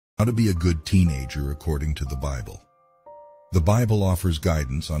How to be a good teenager according to the Bible. The Bible offers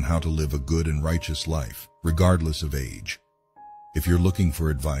guidance on how to live a good and righteous life, regardless of age. If you're looking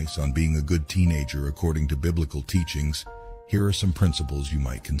for advice on being a good teenager according to biblical teachings, here are some principles you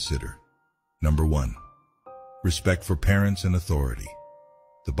might consider. Number 1. Respect for parents and authority.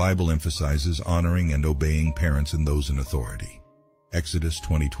 The Bible emphasizes honoring and obeying parents and those in authority. Exodus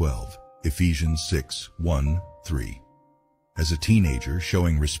 20:12, Ephesians 6:1-3. As a teenager,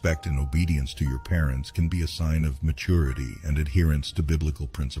 showing respect and obedience to your parents can be a sign of maturity and adherence to biblical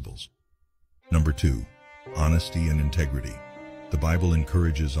principles. Number 2. Honesty and integrity. The Bible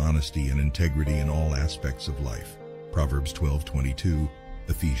encourages honesty and integrity in all aspects of life. Proverbs 12:22,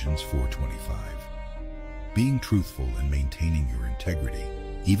 Ephesians 4:25. Being truthful and maintaining your integrity,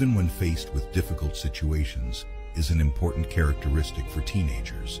 even when faced with difficult situations, is an important characteristic for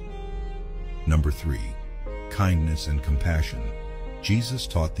teenagers. Number 3. Kindness and compassion. Jesus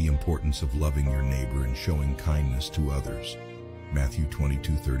taught the importance of loving your neighbor and showing kindness to others. Matthew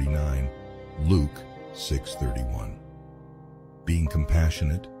 22:39, Luke 6:31. Being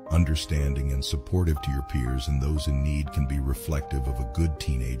compassionate, understanding, and supportive to your peers and those in need can be reflective of a good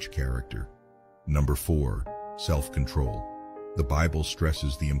teenage character. Number 4. Self-control. The Bible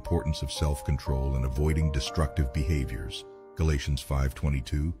stresses the importance of self-control and avoiding destructive behaviors. Galatians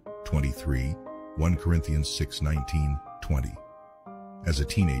 5:22-23, 1 Corinthians 6:19-20. As a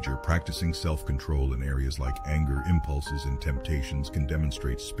teenager, practicing self-control in areas like anger, impulses, and temptations can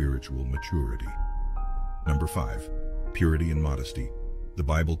demonstrate spiritual maturity. Number 5. Purity and modesty. The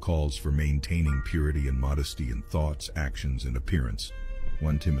Bible calls for maintaining purity and modesty in thoughts, actions, and appearance.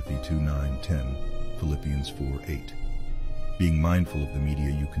 1 Timothy 2:9-10, Philippians 4:8. Being mindful of the media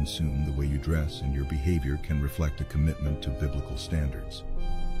you consume, the way you dress, and your behavior can reflect a commitment to biblical standards.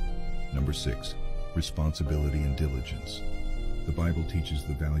 Number 6. Responsibility and diligence. The Bible teaches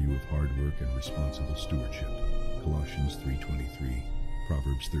the value of hard work and responsible stewardship. Colossians 3:23,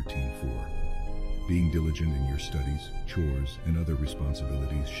 Proverbs 13:4. Being diligent in your studies, chores, and other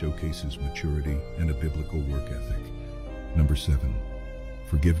responsibilities showcases maturity and a biblical work ethic. Number 7.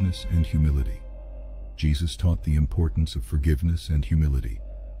 Forgiveness and humility. Jesus taught the importance of forgiveness and humility.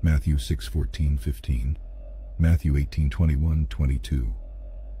 Matthew 6:14-15, Matthew 18:21-22.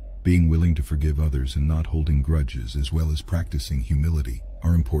 Being willing to forgive others and not holding grudges, as well as practicing humility,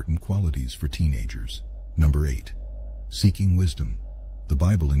 are important qualities for teenagers. Number 8. Seeking wisdom. The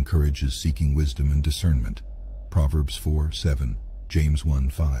Bible encourages seeking wisdom and discernment. Proverbs 4:7, James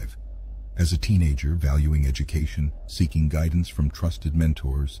 1:5. As a teenager, valuing education, seeking guidance from trusted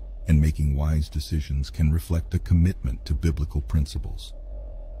mentors, and making wise decisions can reflect a commitment to biblical principles.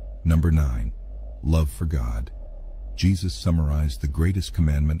 Number 9. Love for God. Jesus summarized the greatest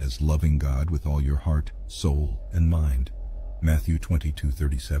commandment as loving God with all your heart, soul, and mind. Matthew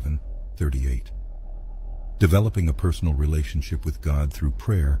 22:37-38. Developing a personal relationship with God through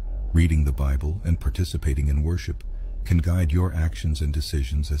prayer, reading the Bible, and participating in worship can guide your actions and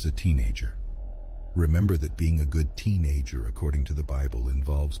decisions as a teenager. Remember that being a good teenager according to the Bible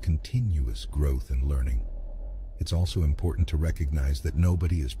involves continuous growth and learning. It's also important to recognize that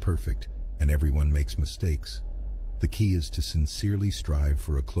nobody is perfect and everyone makes mistakes. The key is to sincerely strive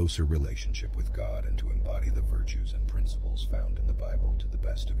for a closer relationship with God and to embody the virtues and principles found in the Bible to the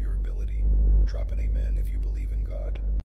best of your ability. Drop an amen if you believe in God.